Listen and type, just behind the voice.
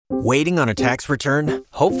Waiting on a tax return?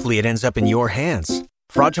 Hopefully it ends up in your hands.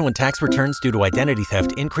 Fraudulent tax returns due to identity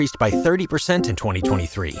theft increased by 30% in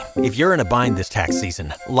 2023. If you're in a bind this tax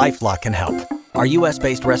season, LifeLock can help. Our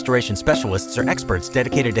U.S.-based restoration specialists are experts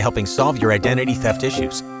dedicated to helping solve your identity theft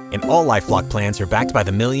issues. And all LifeLock plans are backed by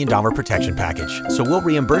the $1 Million Protection Package. So we'll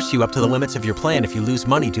reimburse you up to the limits of your plan if you lose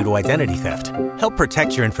money due to identity theft. Help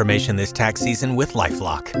protect your information this tax season with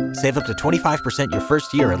LifeLock. Save up to 25% your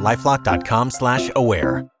first year at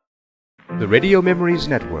LifeLock.com/aware. The Radio Memories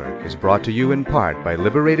Network is brought to you in part by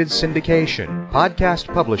Liberated Syndication, podcast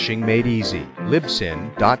publishing made easy,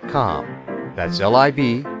 libsyn.com. That's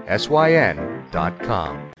LIBSYN.com.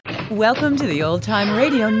 Welcome to the Old Time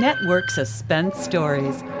Radio Network Suspense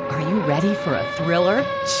Stories. Are you ready for a thriller,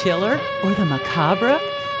 chiller, or the macabre?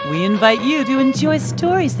 We invite you to enjoy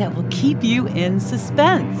stories that will keep you in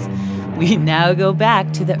suspense. We now go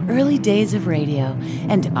back to the early days of radio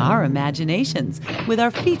and our imaginations with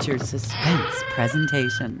our featured suspense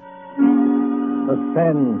presentation.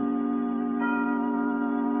 Suspense.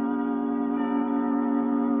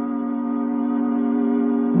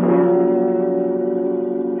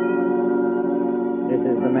 This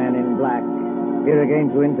is the Man in Black, here again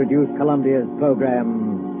to introduce Columbia's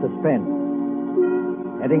program, Suspense.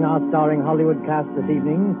 Heading our starring Hollywood cast this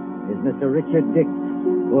evening is Mr. Richard Dix,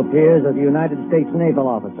 who appears as a United States naval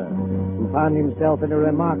officer who found himself in a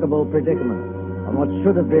remarkable predicament on what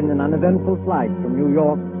should have been an uneventful flight from New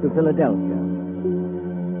York to Philadelphia.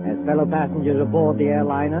 As fellow passengers aboard the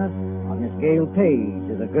airliner are Miss Gail Page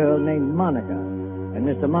is a girl named Monica, and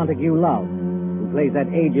Mr. Montague Love, who plays that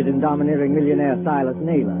aged and domineering millionaire Silas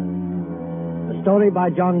Naylor. The story by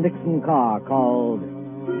John Dixon Carr called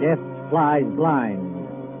Death Flies Blind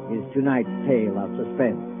is tonight's tale of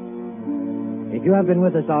suspense. If you have been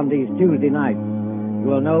with us on these Tuesday nights, you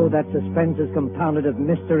will know that suspense is compounded of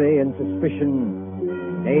mystery and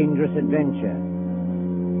suspicion, dangerous adventure.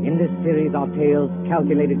 In this series are tales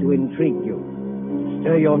calculated to intrigue you, to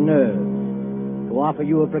stir your nerves, to offer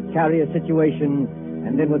you a precarious situation,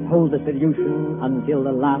 and then withhold the solution until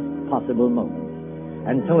the last possible moment.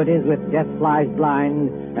 And so it is with Death Flies Blind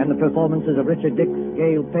and the performances of Richard Dix,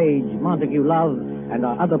 Gail Page, Montague Love, and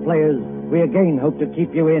our other players. We again hope to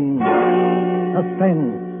keep you in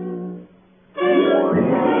suspense.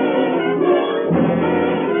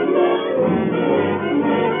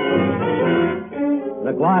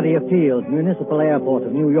 LaGuardia Field, Municipal Airport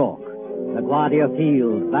of New York. LaGuardia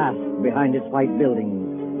Field, vast behind its white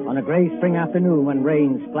buildings. On a gray spring afternoon when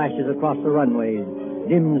rain splashes across the runways,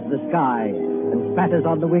 dims the sky, and spatters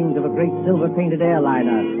on the wings of a great silver-painted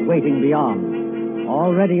airliner waiting beyond.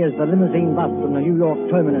 Already as the limousine bus from the New York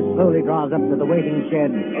terminus slowly draws up to the waiting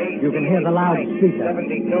shed, you can hear the loudspeaker.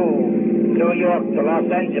 72, New York to Los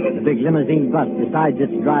Angeles. The big limousine bus, besides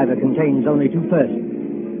its driver, contains only two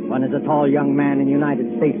persons. One is a tall young man in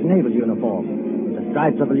United States Naval uniform, with the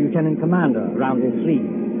stripes of a lieutenant commander around his sleeve.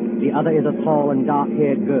 The other is a tall and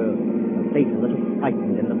dark-haired girl, her face a little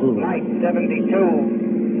frightened in the blue. Flight 72,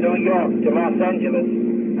 New York to Los Angeles.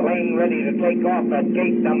 Plane ready to take off at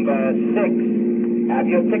gate number 6. Have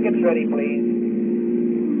your tickets ready, please.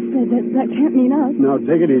 That can't mean us. Now,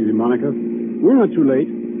 take it easy, Monica. We're not too late.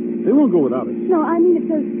 They won't go without us. No, I mean it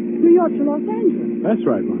says New York to Los Angeles. That's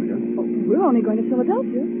right, Monica. Oh, we're only going to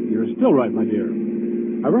Philadelphia. You're still right, my dear.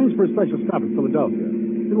 I arranged for a special stop at Philadelphia.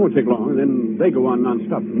 It won't take long, and then they go on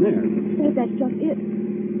non-stop from there. That's just it.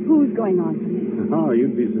 Who's going on from there? Oh,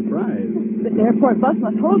 you'd be surprised. The airport bus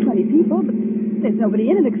must hold 20 people, but there's nobody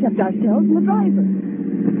in it except ourselves and the driver.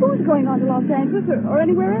 Who's going on to Los Angeles or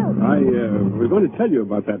anywhere else? We're going to tell you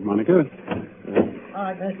about that, Monica. All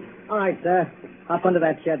right, miss. All right, sir. Hop under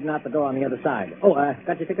that shed and out the door on the other side. Oh,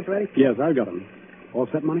 got your tickets ready? Yes, I've got them. All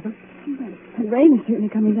set, Monica? The rain is certainly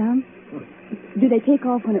coming down. Do they take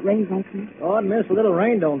off when it rains like this? Oh, miss, a little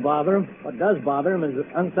rain don't bother them. What does bother them is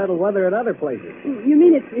unsettled weather at other places. You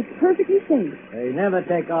mean it's perfectly safe? They never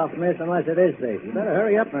take off, miss, unless it is safe. You better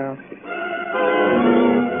hurry up now.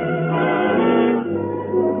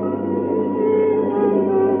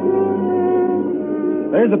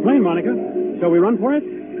 There's the plane, Monica. Shall we run for it?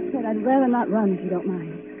 But I'd rather not run if you don't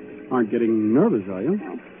mind. Aren't getting nervous, are you?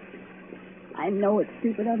 No. I know it's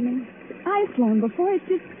stupid of me. I've flown before. It's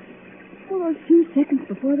just those few seconds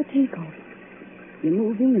before the takeoff. You're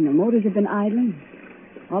moving and the motors have been idling.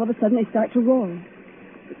 All of a sudden they start to roar.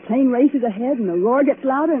 The plane races ahead and the roar gets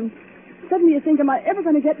louder and suddenly you think, am I ever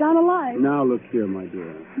going to get down alive? Now look here, my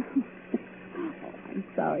dear. I'm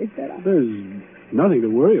sorry, Fred. There's nothing to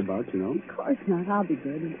worry about, you know. Of course not. I'll be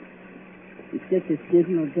good. It's just this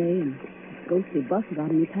dismal day and this ghostly bus without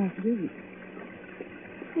any passengers.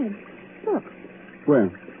 Fred, look. Where?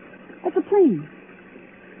 That's a plane.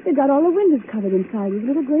 They've got all the windows covered inside with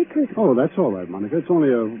little gray curtains. Oh, that's all right, Monica. It's only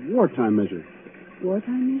a wartime measure.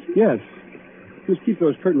 Wartime measure? Yes. Just keep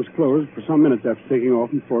those curtains closed for some minutes after taking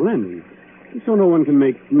off and before landing. So no one can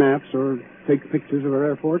make maps or take pictures of our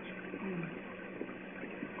airports.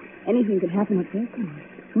 Anything could happen up there,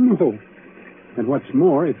 Colonel. No. And what's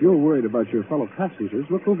more, if you're worried about your fellow passengers,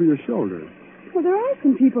 look over your shoulder. Well, there are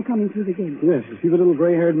some people coming through the gate. Yes, you see the little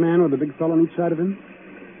gray-haired man with the big fellow on each side of him?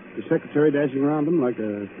 The secretary dashing around him like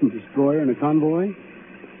a destroyer in a convoy?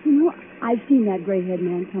 You know, I've seen that gray-haired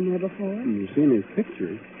man somewhere before. You've seen his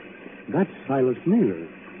picture. That's Silas Naylor,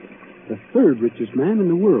 the third richest man in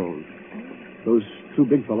the world. Those two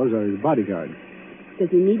big fellows are his bodyguard. Does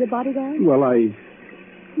he need a bodyguard? Well,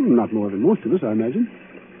 not more than most of us, I imagine.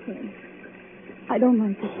 I don't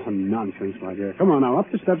like it. Oh, nonsense, my dear. Come on now,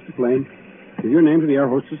 up the steps to the plane. Give your name to the air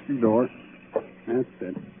hostess at the door. That's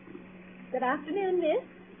it. Good afternoon, miss.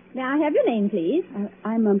 May I have your name, please?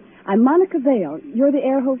 I'm Monica Vale. You're the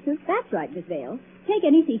air hostess? That's right, Miss Vale. Take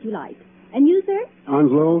any seat you like. And you, sir?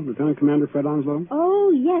 Onslow, Lieutenant Commander Fred Onslow.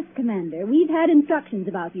 Oh, yes, Commander. We've had instructions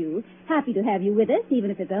about you. Happy to have you with us,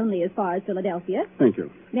 even if it's only as far as Philadelphia. Thank you.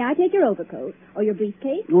 May I take your overcoat or your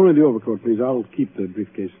briefcase? Only the overcoat, please. I'll keep the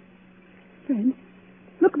briefcase. Friend,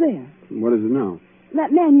 look there. What is it now?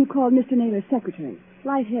 That man you called Mr. Naylor's secretary.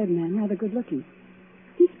 Light-haired man, rather good-looking.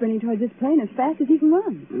 He's sprinting towards this plane as fast as he can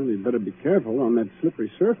run. Well, you'd better be careful on that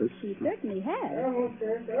slippery surface. He certainly has.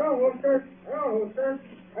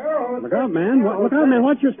 Look out, man. Look out, man.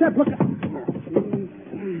 Watch your step. Look out.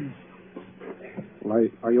 Well,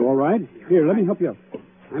 are you all right? Here, let me help you up.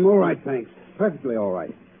 I'm all right, thanks. Perfectly all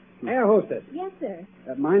right. Air hostess. Yes, sir.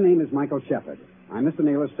 My name is Michael Shepard. I'm Mr.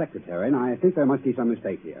 Naylor's secretary, and I think there must be some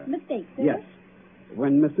mistake here. Mistake, sir? Yes.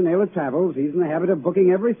 When Mr. Naylor travels, he's in the habit of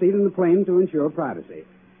booking every seat in the plane to ensure privacy.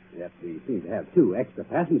 Yet we seem to have 2 extra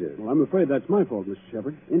passengers. Well, I'm afraid that's my fault, Mr.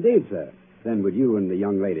 Shepard. Indeed, sir. Then would you and the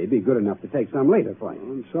young lady be good enough to take some later plane?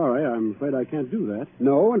 Well, I'm sorry. I'm afraid I can't do that.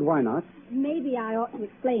 No, and why not? Maybe I ought to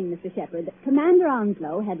explain, Mr. Shepard, that Commander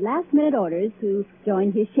Onslow had last-minute orders to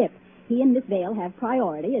join his ship. He and Miss Vale have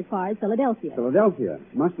priority as far as Philadelphia. Philadelphia.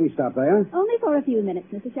 Must we stop there? Only for a few minutes,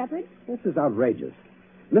 Mr. Shepard. This is outrageous.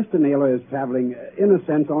 Mr. Naylor is traveling, in a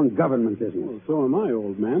sense, on government business. Well, so am I,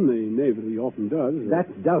 old man. The Navy often does.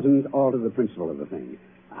 That doesn't alter the principle of the thing.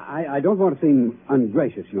 I don't want to seem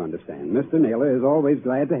ungracious, you understand. Mr. Naylor is always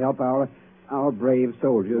glad to help our brave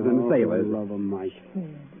soldiers and sailors. For the love of Mike.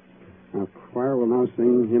 Our choir will now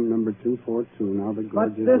sing hymn number 242. Now the But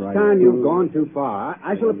gorgeous this right. time you've gone too far.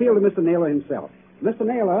 I shall appeal to Mr. Naylor himself. Mr.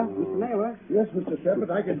 Naylor? Mr. Naylor? Yes, Mr.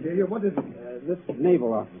 Shepard, I can hear you. What is it? This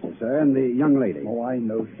naval officer, sir, and the young lady. Oh, I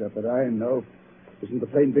know, Shepard, I know. Isn't the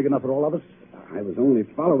plane big enough for all of us? I was only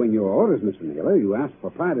following your orders, Mr. Naylor. You asked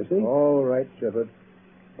for privacy. All right, Shepard.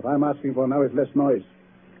 What I'm asking for now is less noise.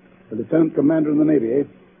 The lieutenant commander in the Navy, eh?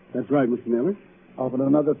 That's right, Mr. Naylor. Off on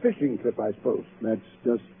another fishing trip, I suppose. That's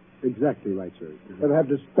just exactly right, sir. Ever have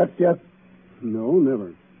dispatched yet? No,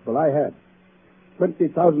 never. Well, I had.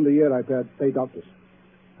 20,000 a year I paid doctors.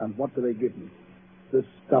 And what do they give me? This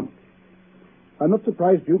stump. I'm not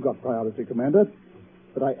surprised you got priority, Commander,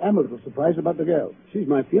 but I am a little surprised about the girl. She's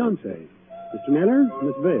my fiancée. Mr. Naylor,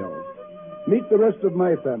 Miss Vale. Meet the rest of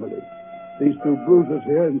my family. These 2 bruisers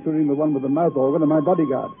here, including the one with the mouth organ, are my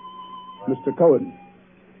bodyguard, Mr. Cohen.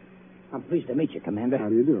 I'm pleased to meet you, Commander. How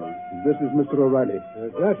do you do? This is Mr. O'Reilly.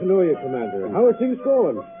 Glad to know you, Commander. How are things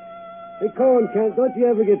going? Hey, Cohen, don't you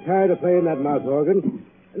ever get tired of playing that mouth organ?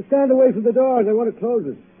 And stand away from the doors. I want to close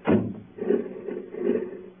it.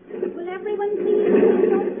 Will everyone please take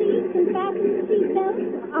your seats and fasten the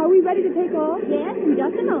seatbelts? Are we ready to take off? Yes, in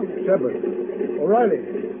just a moment. Shepard. O'Reilly.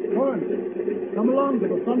 Cohen. Come along to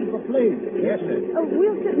the front of the plane. Yes, sir.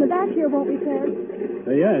 We'll sit in the back here, won't we, Fred?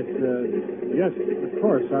 Yes, of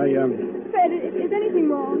course. Fred, is anything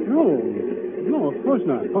wrong? No, of course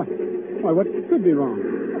not. Why, what could be wrong?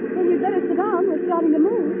 Well, we'd better sit down. We're starting to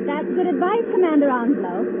move. That's good advice, Commander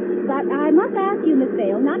Onslow. But I must ask you, Miss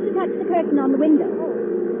Vale, not to touch the curtain on the window.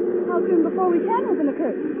 How soon before we can open the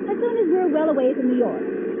curtain? As soon as we're well away from New York.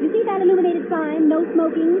 You see that illuminated sign, no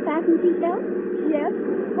smoking, fasten seatbelt? Yes.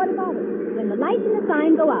 What about it? When the lights in the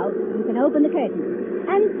sign go out, you can open the curtain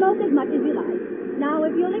and smoke as much as you like. Now,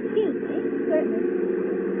 if you'll excuse me. Certainly.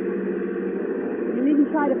 You needn't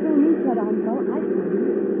try to fool me, Fred Onslow. I saw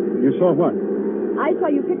you. You saw what? I saw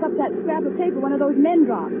you pick up that scrap of paper one of those men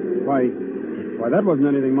dropped. Why, that wasn't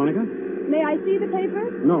anything, Monica. May I see the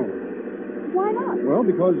paper? No. Why not? Well,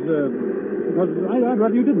 because I'd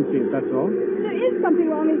rather you didn't see it, that's all. There is something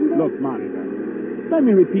wrong, isn't there? Look, Monica, let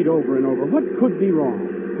me repeat over and over. What could be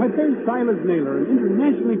wrong? Why, there's Silas Naylor, an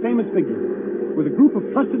internationally famous figure, with a group of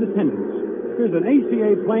trusted attendants. Here's an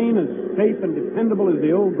ACA plane as safe and dependable as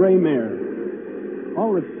the old gray mare.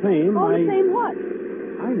 All the same, All the same what?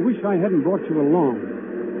 I wish I hadn't brought you along.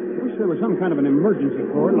 I wish there was some kind of an emergency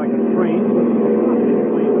cord, like a train.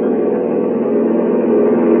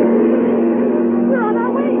 We're on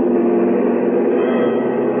our way.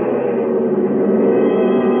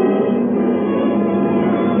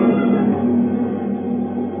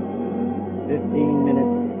 15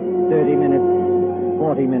 minutes, 30 minutes,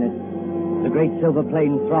 40 minutes. The great silver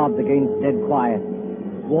plane throbs against dead quiet.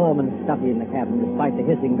 Warm and stuffy in the cabin despite the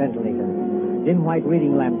hissing ventilators. Dim white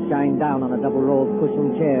reading lamps shine down on a double row of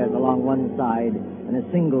cushioned chairs along one side and a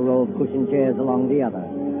single row of cushioned chairs along the other.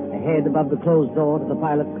 Ahead above the closed door to the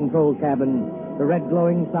pilot's control cabin, the red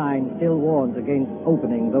glowing sign still warns against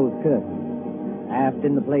opening those curtains. Aft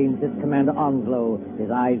in the plane sits Commander Onslow,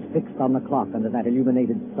 his eyes fixed on the clock under that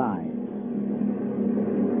illuminated sign.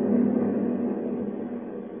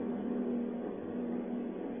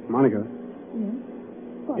 Monica, Yes?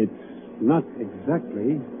 What? it's not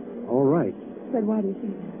exactly all right. But why do you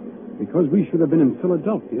say that? Because we should have been in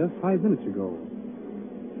Philadelphia 5 minutes ago.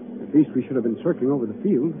 At least we should have been circling over the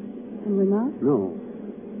field. And we're not? No.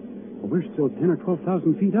 Well, we're still 10 or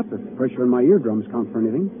 12,000 feet up if the pressure in my eardrums count for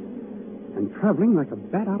anything. And traveling like a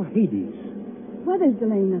bat out of Hades. Weather's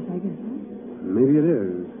delaying us, I guess, huh? Maybe it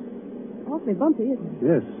is. Awfully bumpy, isn't it?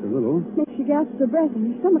 Yes, a little. Makes you gasp for breath and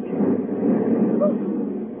your stomach turns.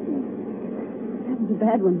 That was a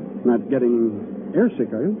bad one. Not getting airsick,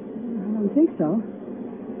 are you? I don't think so.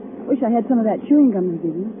 Wish I had some of that chewing gum they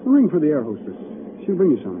give you. Ring for the air hostess. She'll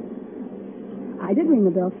bring you some. I did ring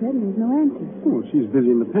the bell, Fred, and there's no answer. Oh, she's busy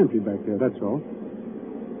in the pantry back there, that's all.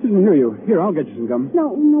 She doesn't hear you. Here, I'll get you some gum. No,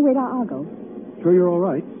 wait, I'll go. Sure you're all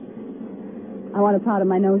right? I want to powder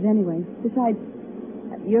my nose anyway. Besides,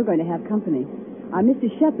 you're going to have company. Our Mr.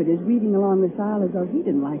 Shepard is reading along this aisle as though he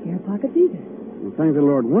didn't like air pockets either. Well, thank the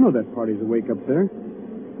Lord one of that party's awake up there.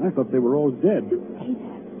 I thought they were all dead. Say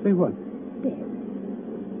that. Say what? Dead.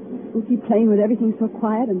 Spooky plane with everything so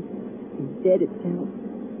quiet and dead itself.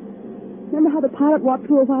 Remember how the pilot walked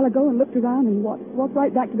through a while ago and looked around and walked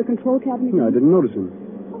right back to the control cabin again? No, I didn't notice him.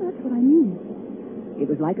 Oh, that's what I mean. It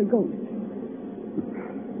was like a ghost.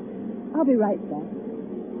 I'll be right back.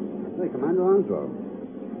 Say, Commander Onslow.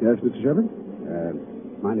 Yes, Mr. Shepard?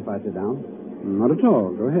 Mind if I sit down? Not at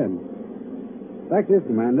all. Go ahead. Fact is,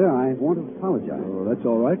 Commander, I want to apologize. Oh, that's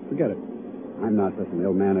all right. Forget it. I'm not such an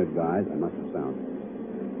ill-mannered guy as I must have sounded.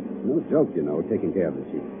 No joke, you know, taking care of the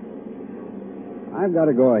chief. I've got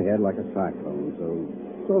to go ahead like a cyclone,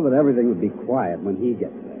 so that everything would be quiet when he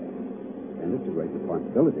gets there. And it's a great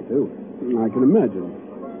responsibility, too. I can imagine.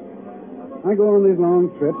 I go on these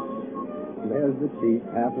long trips. There's the chief,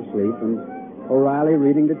 half asleep, and O'Reilly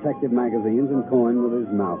reading detective magazines and Cohen with his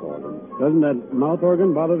mouth organ. Doesn't that mouth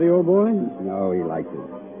organ bother the old boy? No, he likes it.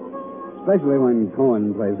 Especially when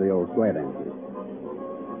Cohen plays the old square dances.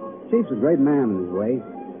 Chief's a great man in his way.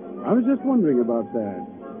 I was just wondering about that.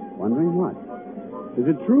 Wondering what? Is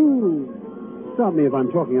it true? Stop me if I'm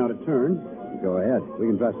talking out of turn. Go ahead. We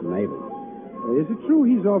can trust the neighbors. Is it true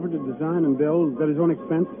he's offered to design and build, at his own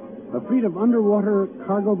expense, a fleet of underwater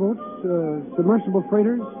cargo boats, submersible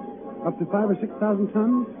freighters, up to 5,000 or 6,000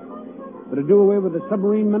 tons? That'll do away with the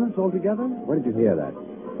submarine menace altogether? Where did you hear that?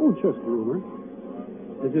 Oh, just a rumor.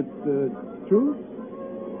 Is it true?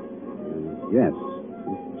 Yes.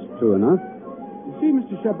 It's true enough. You see,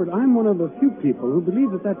 Mr. Shepard, I'm one of the few people who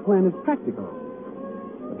believe that plan is practical.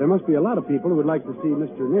 But there must be a lot of people who would like to see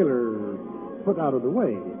Mr. Naylor put out of the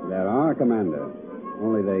way. There are, Commander.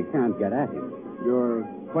 Only they can't get at him. You're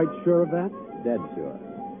quite sure of that? Dead sure.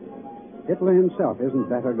 Hitler himself isn't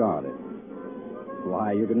better guarded.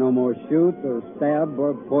 Why, you could no more shoot or stab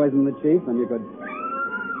or poison the chief than you could...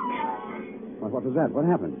 What was that? What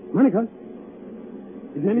happened? Monica?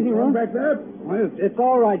 Is anything wrong? Back there? Well, it's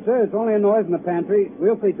all right, sir. It's only a noise in the pantry.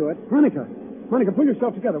 We'll see to it. Monica, pull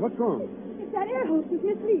yourself together. What's wrong? It's that air hostess,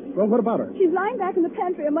 Miss Lee. Well, what about her? She's lying back in the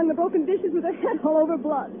pantry among the broken dishes with her head all over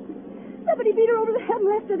blood. Somebody beat her over the head and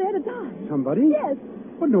left her there to die. Somebody? Yes.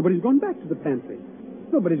 But nobody's gone back to the pantry.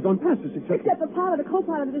 Nobody's gone past us except the pilot or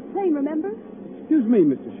co-pilot of this plane, remember? Excuse me,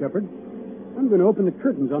 Mr. Shepard. I'm going to open the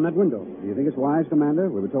curtains on that window. Do you think it's wise, Commander?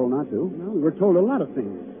 We were told not to. No, we were told a lot of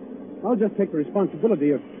things. I'll just take the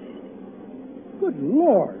responsibility of... Good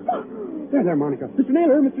Lord. There, Monica. Mr.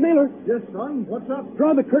 Naylor. Yes, son. What's up?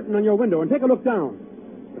 Draw the curtain on your window and take a look down.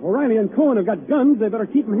 If O'Reilly and Cohen have got guns, they better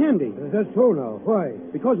keep them handy. That's so now. Why?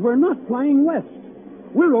 Because we're not flying west.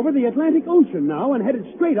 We're over the Atlantic Ocean now and headed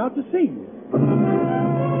straight out to sea.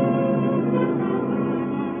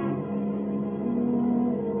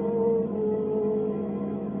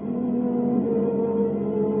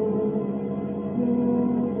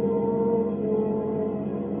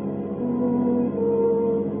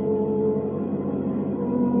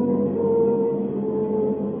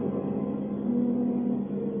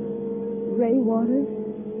 waters,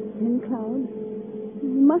 thin clouds. We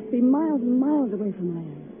must be miles and miles away from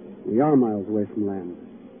land. We are miles away from land.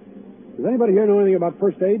 Does anybody here know anything about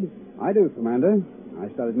first aid? I do, Commander. I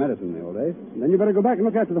studied medicine in the old days. Then you better go back and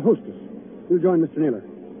look after the hostess. You join Mr. Naylor.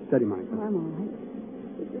 Steady, Mike. Oh, I'm all right.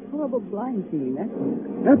 It's a horrible blind feeling, that's all.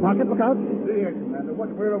 Air pocket, look out. See here, Commander.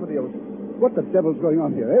 We're over the ocean. What the devil's going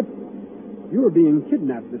on here, eh? You were being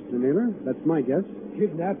kidnapped, Mr. Naylor. That's my guess.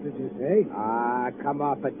 Kidnapped, did you say? Ah, come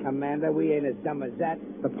off it, Commander. We ain't as dumb as that.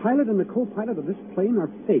 The pilot and the co-pilot of this plane are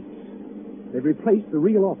fakes. They've replaced the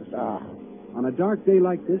real officer. On a dark day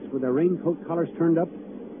like this, with their raincoat collars turned up,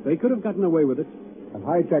 they could have gotten away with it. And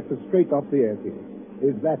hijacked us straight off the airfield.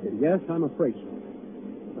 Is that it? Yes, I'm afraid so.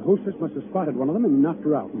 The hostess must have spotted one of them and knocked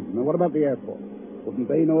her out. Now, what about the airport? Wouldn't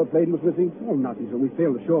they know a plane was missing? Oh, not until we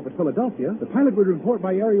failed to show up at Philadelphia. The pilot would report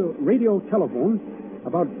by aerial radio telephone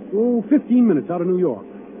about, 15 minutes out of New York.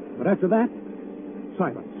 But after that,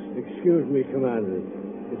 silence. Excuse me, Commander.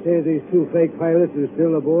 You say these two fake pilots are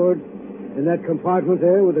still aboard? In that compartment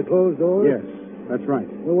there with the closed doors? Yes, that's right.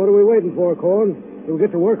 Well, what are we waiting for, Corn? Do we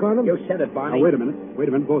get to work on them? You said it, Barney. Now, wait a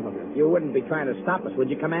minute, both of you. You wouldn't be trying to stop us, would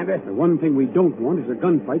you, Commander? The one thing we don't want is a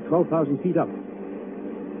gunfight 12,000 feet up.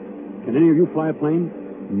 Can any of you fly a plane?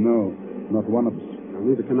 No, not one of us. Well,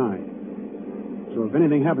 neither can I. So if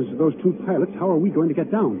anything happens to those two pilots, how are we going to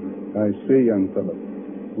get down? I see, young fellow.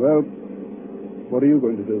 Well, what are you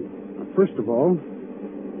going to do? First of all,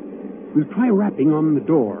 we'll try rapping on the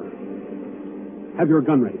door. Have your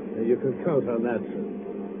gun ready. You can count on that, sir.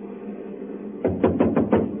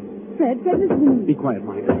 Fred, listen to me. Be quiet,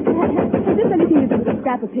 Mike. Has this anything to do with the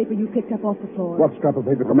scrap of paper you picked up off the floor? What scrap of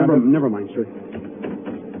paper, Commander? Never mind, sir.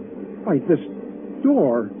 Why, this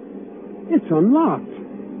door, it's unlocked.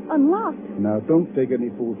 Unlocked? Now, don't take any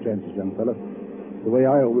fool chances, young fella. The way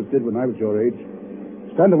I always did when I was your age.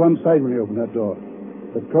 Stand to one side when you open that door.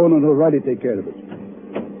 Let Cohen and O'Reilly take care of it.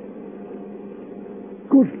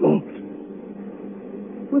 Good Lord.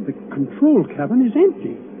 Well, the control cabin is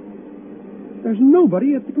empty. There's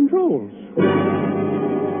nobody at the controls.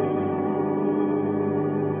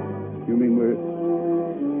 You mean we're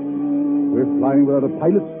flying without a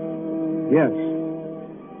pilot? Yes.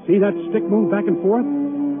 See that stick move back and forth?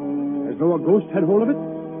 As though a ghost had hold of it?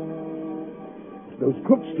 Those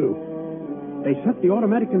crooks do. They set the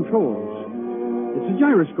automatic controls. It's a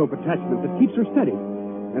gyroscope attachment that keeps her steady.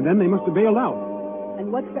 And then they must have bailed out.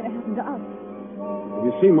 And what's going to happen to us?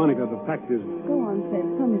 You see, Monica, the fact is... Go on, Fred.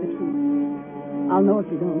 Tell me the truth. I'll know if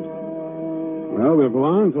you don't. Well, we'll go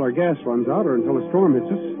on until our gas runs out or until a storm hits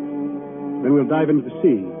us. Then we'll dive into the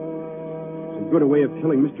sea. It's as good a way of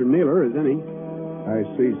killing Mr. Naylor as any. I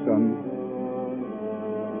see, son.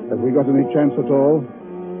 Have we got any chance at all?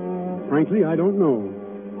 Frankly, I don't know.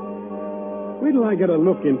 Wait till I get a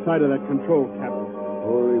look inside of that control cabin.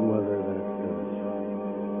 Holy Mother, that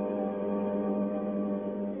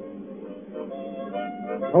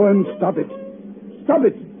does. Cohen, stop it. Stop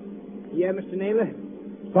it! Yeah, Mr. Naylor?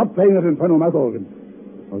 Stop playing that infernal mouth organ.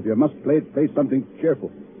 Or if you must play something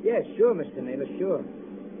cheerful. Yeah, sure, Mr. Naylor, sure.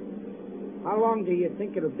 How long do you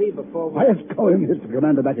think it'll be before we... Why is Cohen? Here's the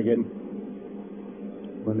commander back again.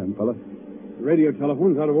 Well, young fella. The radio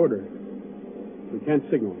telephone's out of order. We can't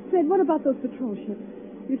signal. Fred, what about those patrol ships?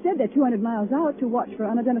 You said they're 200 miles out to watch for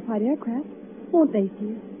unidentified aircraft. Won't they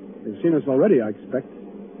see us? They've seen us already, I expect.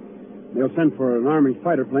 They'll send for an Army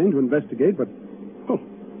fighter plane to investigate, but... Oh,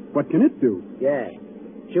 what can it do? Yeah.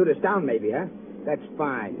 Shoot us down, maybe, huh? That's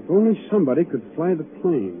fine. If only somebody could fly the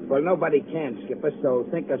plane. Well, nobody can, Skipper, so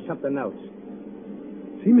think of something else.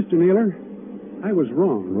 See, Mr. Naylor, I was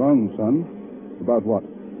wrong. Wrong, son? About what?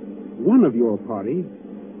 One of your party,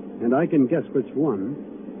 and I can guess which one,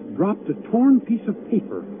 dropped a torn piece of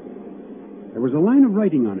paper. There was a line of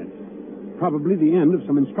writing on it, probably the end of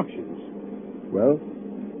some instructions. Well?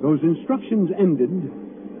 Those instructions ended,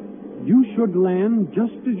 you should land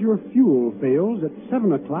just as your fuel fails at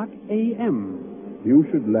 7 o'clock a.m. You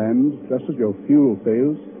should land just as your fuel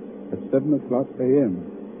fails at 7 o'clock a.m.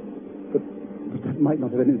 But that might not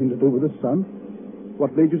have anything to do with us, son.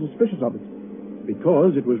 What made you suspicious of it?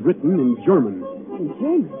 Because it was written in German. In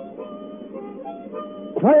German?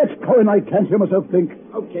 Quiet, Cohen. I can't hear myself think.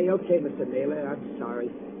 Okay, Mr. Naylor. I'm sorry.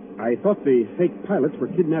 I thought the fake pilots were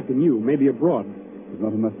kidnapping you, maybe abroad. There's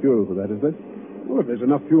not enough fuel for that, is there? Well, if there's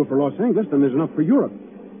enough fuel for Los Angeles, then there's enough for Europe.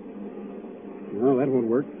 No, that won't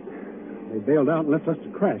work. They bailed out and left us to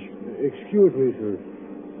crash. Excuse me, sir,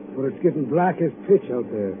 but it's getting black as pitch out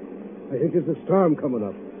there. I think there's a storm coming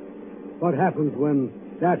up. What happens when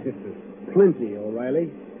that hits us? Plenty, O'Reilly.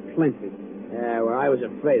 Plenty. Yeah, well, I was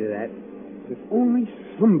afraid of that. If only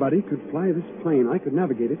somebody could fly this plane, I could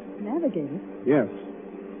navigate it. Navigate it? Yes.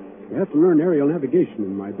 You have to learn aerial navigation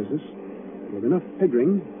in my business. With enough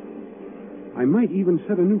figuring, I might even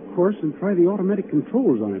set a new course and try the automatic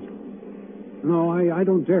controls on it. No, I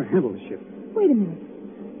don't dare handle the ship. Wait a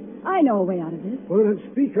minute. I know a way out of this. Well, then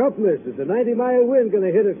speak up, miss. There's a 90-mile wind going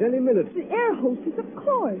to hit us any minute. The air hostess, of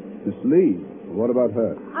course. Miss Lee, what about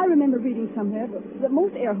her? I remember reading somewhere that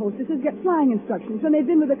most air hostesses get flying instructions when they've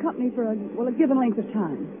been with the company for a given length of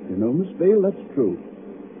time. You know, Miss Vale, that's true.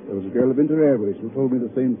 There was a girl of Inter Airways who told me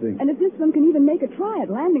the same thing. And if this one can even make a try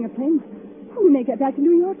at landing a plane, we may get back to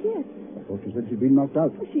New York yet. I thought you said she'd been knocked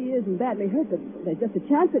out. Well, she isn't badly hurt, but there's just a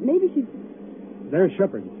chance that maybe she's... There's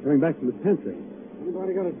Shepard, coming back from the pantry.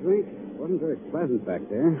 Anybody got a drink? Wasn't very pleasant back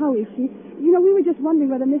there. How is she? You know, we were just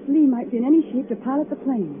wondering whether Miss Lee might be in any shape to pilot the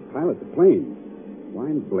plane. Pilot the plane?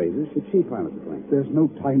 Why in blazes should she pilot the plane? There's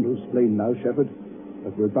no time to explain now, Shepard.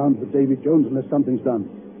 But we're bound for Davy Jones unless something's done.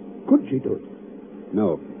 Could she do it?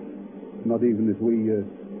 No. Not even if we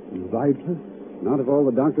revived her? Not if all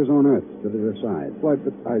the doctors on Earth stood at her side. Why,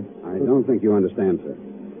 but I don't think you understand, sir.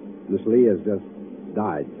 Miss Lee has just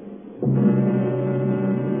died.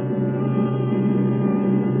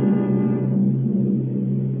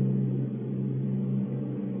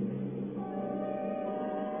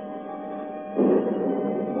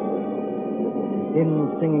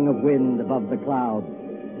 Dim singing of wind above the clouds,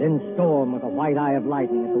 then storm with a white eye of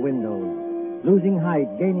lightning at the windows. Losing height,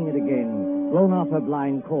 gaining it again, blown off her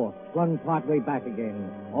blind course, flung partway back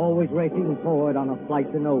again, always racing forward on a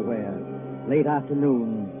flight to nowhere. Late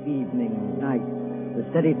afternoon, evening, night, the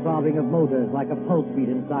steady throbbing of motors like a pulse beat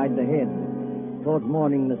inside the head. Towards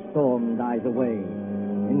morning, the storm dies away.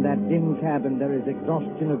 In that dim cabin, there is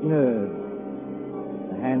exhaustion of nerves.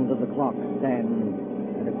 The hands of the clock stand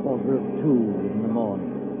at 1:45 in the morning.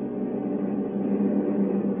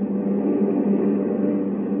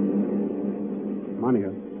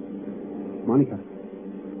 Monica,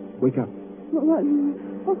 wake up. What?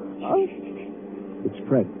 Oh. It's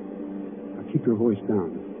Fred. Now keep your voice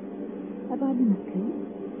down. Have I been asleep?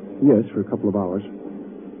 Yes, for a couple of hours.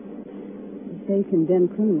 They say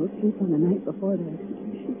condemned criminals sleep on the night before their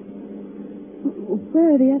execution. Where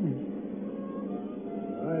are the others?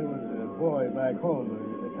 I was a boy back home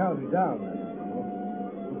in the county down there.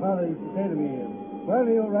 My father used to say to me,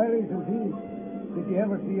 "Barney O'Reilly," says he, "did you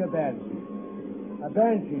ever see a banshee? A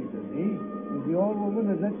banshee," says he, "is the old woman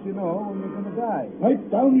that lets you know when you're going to die."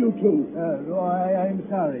 Pipe down, you two. I'm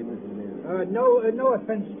sorry, Mr. Mayor. No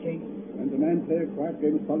offense, Chief. And the man play a quiet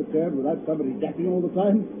game of solitaire without somebody yapping all the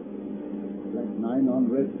time? Flat 9 on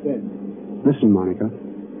red 10. Listen, Monica,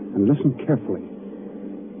 and listen carefully.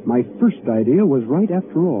 My first idea was right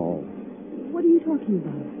after all. What are you talking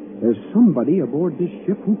about? There's somebody aboard this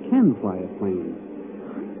ship who can fly a plane.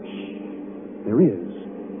 Shh. There is.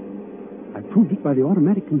 I proved it by the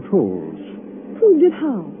automatic controls. Proved it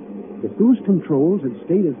how? If those controls had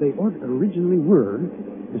stayed as they originally were,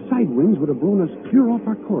 the side winds would have blown us clear off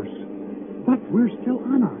our course. But we're still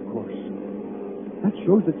on our course. That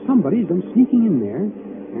shows that somebody's been sneaking in there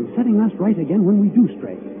and setting us right again when we do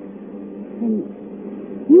stray. And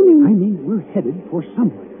you mean... I mean, we're headed for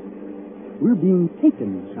somewhere. We're being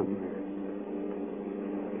taken somewhere.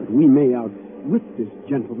 But we may outwit this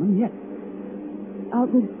gentleman yet.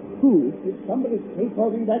 Outwit who? Is somebody still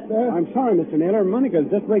talking back there? I'm sorry, Mr. Naylor. Monica's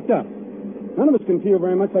just waked up. None of us can feel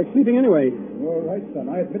very much like sleeping anyway. All right, son,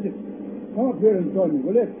 I admit it. Come up here and join me,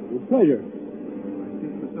 will you? With pleasure. I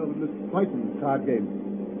think myself a little twice in the card game,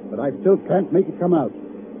 but I still can't make it come out.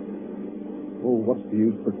 Oh, what's the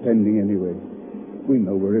use pretending anyway? We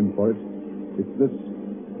know we're in for it. It's this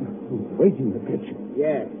waiting to catch you.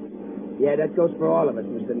 Yeah, that goes for all of us,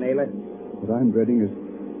 Mr. Naylor. What I'm dreading is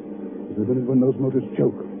the minute when those motors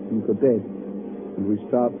choke and go dead, and we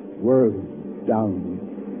start whirling down and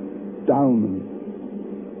down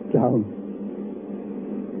and down.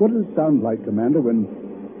 What does it sound like, Commander, when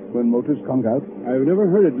motors conk out? I've never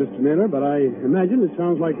heard it, Mr. Naylor, but I imagine it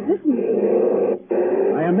sounds like... Listen.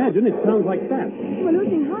 I imagine it sounds like that. We're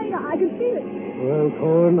losing height. I can feel it. Well,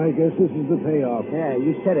 Cohen, I guess this is the payoff. Yeah,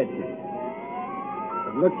 you said it.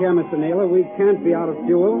 But look here, Mr. Naylor, we can't be out of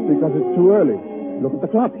fuel. Because it's too early. Look at the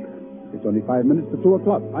clock. It's only 5 minutes to 2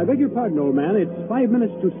 o'clock. I beg your pardon, old man. It's 5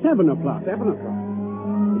 minutes to 7 o'clock. 7 o'clock?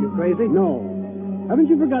 Are you crazy? No. Haven't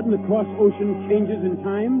you forgotten the cross-ocean changes in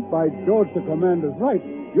time? By George, the Commander's right.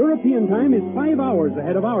 European time is 5 hours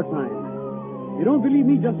ahead of our time. You don't believe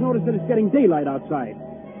me? Just notice that it's getting daylight outside.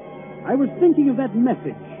 I was thinking of that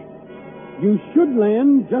message. You should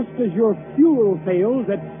land just as your fuel fails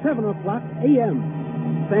at 7 o'clock a.m.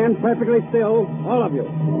 Stand perfectly still, all of you.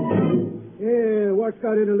 Yeah, what's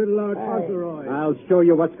got into little Lord Fauntleroy? I'll show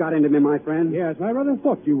you what's got into me, my friend. Yes, I rather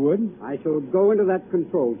thought you would. I shall go into that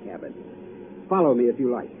control cabin. Follow me if you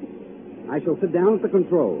like. I shall sit down at the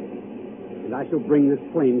controls, and I shall bring this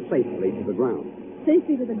plane safely to the ground.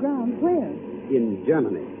 Safely to the ground? Where? In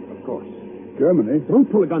Germany, of course. Germany? Don't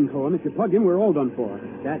pull a gun, Cohen. If you plug in, we're all done for.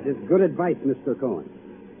 That is good advice, Mr. Cohen.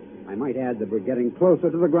 I might add that we're getting closer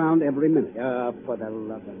to the ground every minute. For the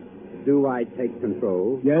love of... Do I take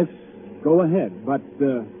control? Yes, go ahead, but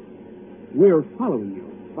we're following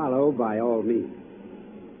you. Follow by all means.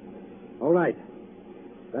 All right.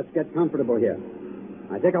 Let's get comfortable here.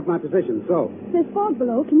 I take up my position, so. There's fog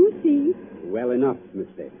below. Can you see? Well enough, Miss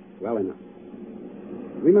Davis. Well enough.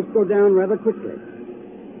 We must go down rather quickly.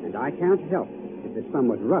 And I can't help if it's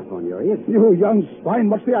somewhat rough on your ears. You young swine,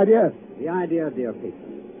 what's the idea? The idea, dear Peter,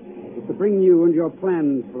 is to bring you and your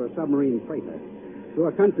plans for a submarine freighter to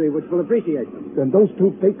a country which will appreciate them. Then those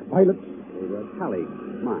two fake pilots? They were colleagues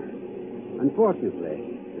of mine.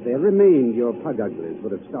 Unfortunately, if they had remained, your pug uglies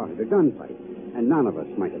would have started a gunfight, and none of us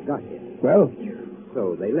might have got here. Well?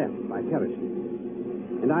 So they left by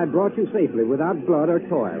parachute. And I brought you safely, without blood or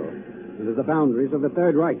toil, into the boundaries of the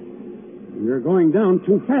Third Reich. You're going down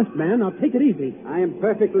too fast, man. Now take it easy. I am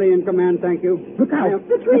perfectly in command, thank you. Look out!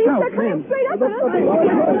 The trees, Look out, they're coming man. straight up at us.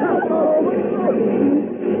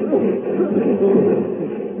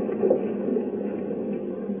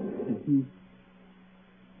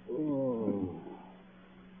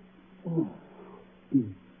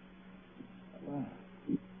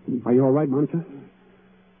 Are you all right, Monica?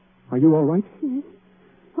 Are you all right? Yes.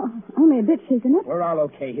 Oh, only a bit shaken up. We're all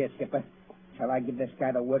okay here, Skipper. Shall I give this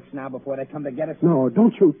guy the works now before they come to get us? No,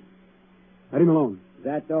 don't shoot. Let him alone.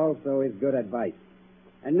 That also is good advice.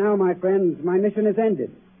 And now, my friends, my mission is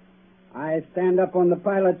ended. I stand up on the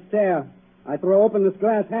pilot's chair. I throw open this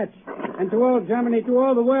glass hatch. And to all Germany, to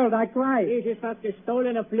all the world, I cry. Dies ist das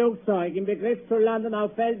gestohlene Flugzeug im Begriff zu landen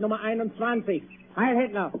auf Feld Nummer 21. Heil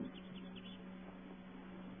Hitler!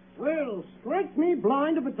 Well, strike me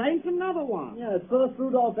blind if it ain't another one. Yes, first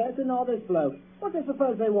Rudolph Hess and now this bloke. What do you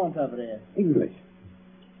suppose they want over there? English.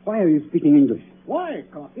 Why are you speaking English? Why,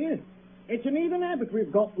 Cocky? It's an even habit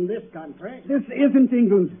we've got in this country. This isn't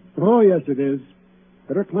England. Oh, yes, it is.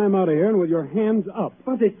 Better climb out of here and with your hands up.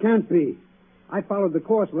 But it can't be. I followed the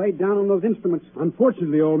course laid down on those instruments.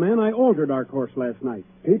 Unfortunately, old man, I altered our course last night.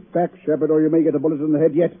 Keep back, Shepard, or you may get a bullet in the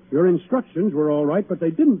head yet. Your instructions were all right, but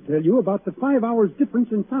they didn't tell you about the 5 hours difference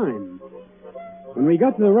in time. When we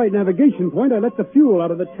got to the right navigation point, I let the fuel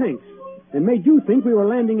out of the tanks and made you think we were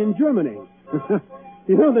landing in Germany.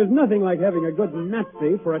 You know, there's nothing like having a good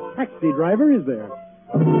Nazi for a taxi driver, is there?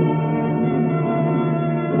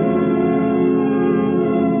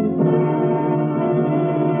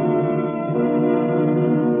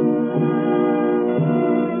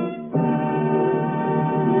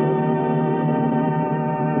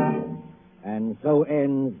 And so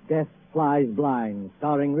ends Death Flies Blind,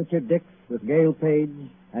 starring Richard Dix with Gail Page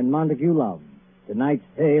and Montague Love. Tonight's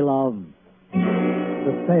tale of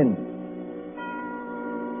suspense.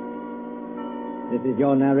 This is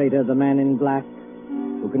your narrator, the Man in Black,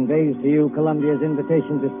 who conveys to you Columbia's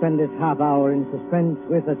invitation to spend this half hour in suspense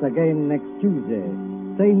with us again next Tuesday,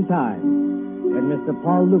 same time, when Mr.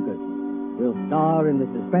 Paul Lucas will star in the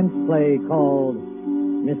suspense play called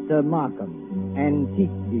Mr. Markham,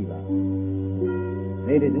 Antique Dealer.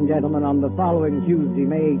 Ladies and gentlemen, on the following Tuesday,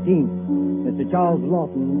 May 18th, Mr. Charles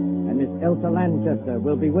Lawton and Miss Elsa Lanchester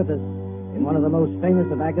will be with us in one of the most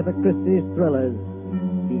famous of Agatha Christie's thrillers,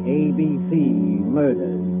 The ABC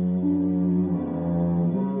Murders.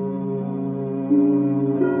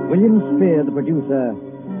 William Spear, the producer,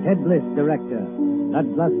 Ted Bliss, director, Lud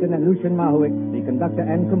Bluskin and Lucian Mahowick, the conductor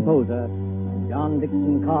and composer, and John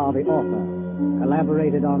Dixon Carr, the author,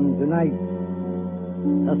 collaborated on tonight's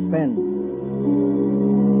Suspense.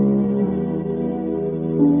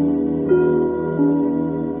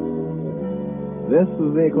 This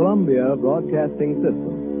is the Columbia Broadcasting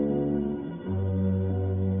System.